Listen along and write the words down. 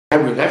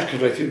we left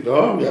Cefneithin,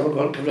 no, we haven't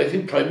gone.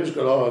 Cefneithin Primary's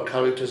got all our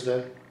characters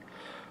there.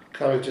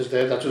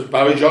 That was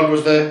Barry John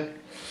was there.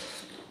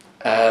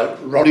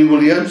 Ronnie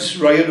Williams,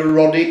 Ryan and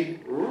Ronnie.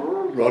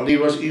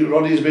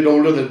 Ronnie's a bit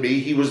older than me.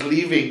 He was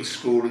leaving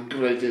school in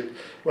Cefneithin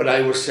when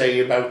I was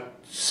saying about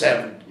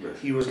 7. Yes.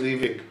 He was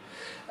leaving.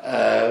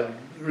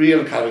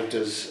 Real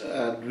characters.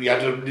 And we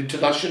had an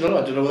international,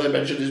 I don't know whether I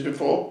mentioned this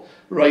before,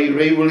 Ray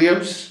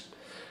Williams.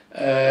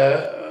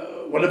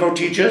 One of our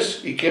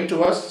teachers, he came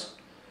to us,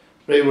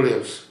 Ray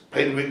Williams,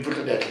 playing wing for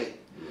Llanelli.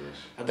 Yes.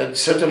 And then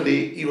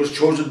suddenly he was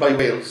chosen by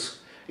Wales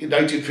in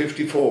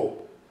 1954.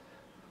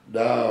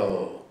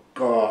 Now,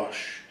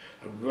 gosh,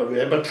 I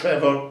remember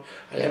Trefor.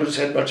 I haven't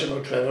said much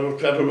about Trefor.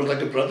 Trefor was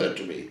like a brother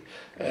to me.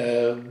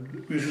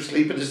 We used to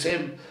sleep in the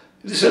same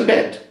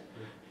bed.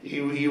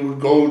 He would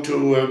go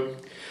to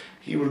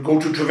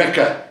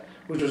Trefor,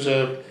 which was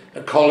a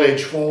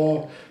college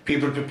for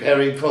people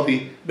preparing for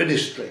the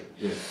ministry.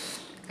 Yes.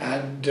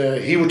 And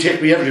he would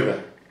take me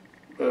everywhere.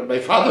 My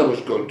father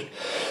was good,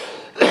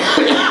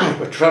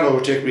 but Trefor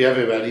would take me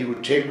everywhere. And he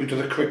would take me to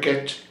the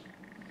cricket,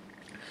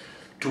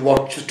 to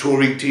watch the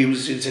touring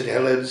teams in St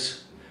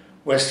Helens,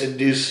 West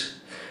Indies.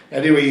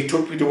 Anyway, he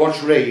took me to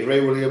watch Ray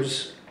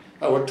Williams,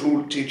 our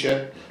tool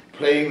teacher,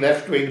 playing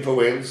left wing for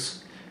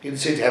Wales in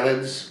St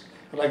Helens.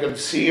 And I can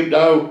see him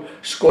now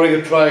scoring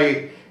a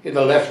try in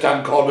the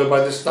left-hand corner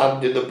by the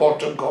stand, in the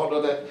bottom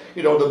corner there,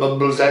 you know, the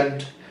Mumbles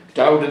end,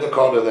 down in the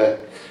corner there.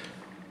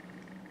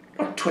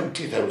 Not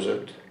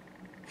 20,000,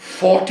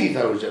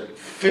 40,000,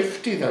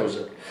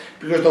 50,000,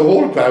 because the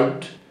whole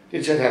ground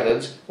in St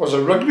Helens was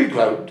a rugby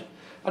ground,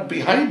 and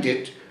behind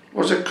it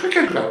was a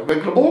cricket ground where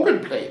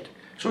Glamorgan played.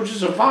 So it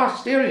was a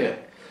vast area.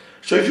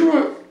 So if you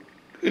were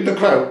in the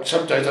crowd,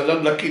 sometimes and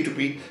unlucky to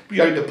be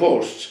behind the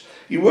posts,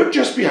 you weren't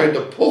just behind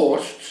the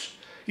posts,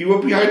 you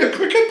were behind the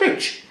cricket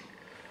pitch,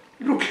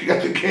 looking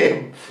at the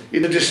game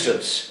in the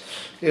distance,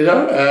 you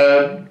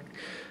know.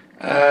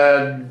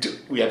 And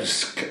we had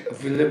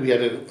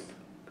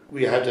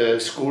a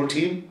school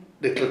team,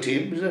 little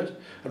team, isn't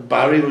it? And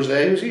Barry was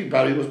there, you see.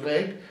 Barry was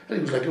playing, and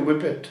he was like a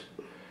whippet.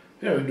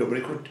 You know,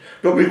 nobody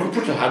could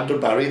put a hand on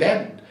Barry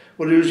then,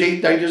 when he was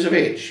 8, 9 years of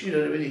age. You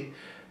know what I mean?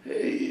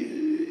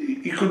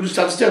 He couldn't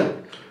stand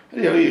still.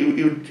 You know,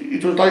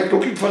 it was like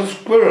looking for a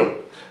squirrel.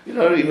 You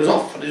know, he was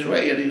off on his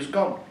way and he was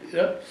gone. You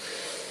know,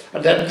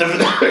 and then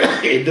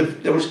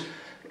there was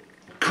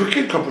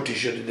cricket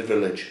competition in the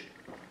village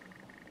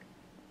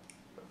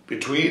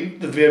between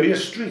the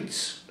various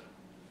streets.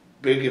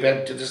 Big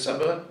event in the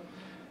summer.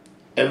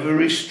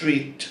 Every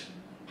street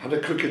had a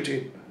cricket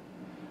team,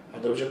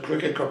 and there was a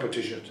cricket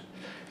competition.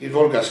 In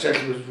Volgastel,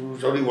 there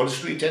was only one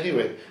street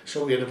anyway,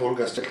 so we had a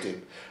Volgastel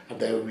team. And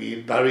then would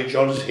be Barry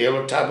John's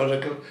Hale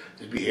Tabernacle,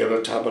 there'd be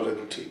Hale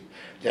Tabernacle team.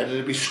 Then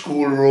there'd be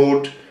School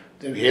Road,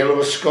 there'd be Hale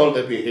Ysgol,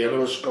 there'd be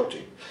Hale Ysgol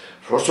team.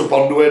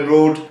 Rosabonwen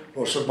Road,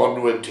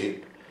 Rosabonwen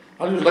team.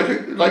 And it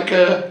was like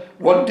a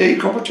one-day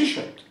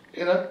competition,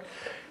 you know.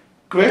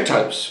 Great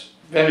times,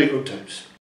 very good times.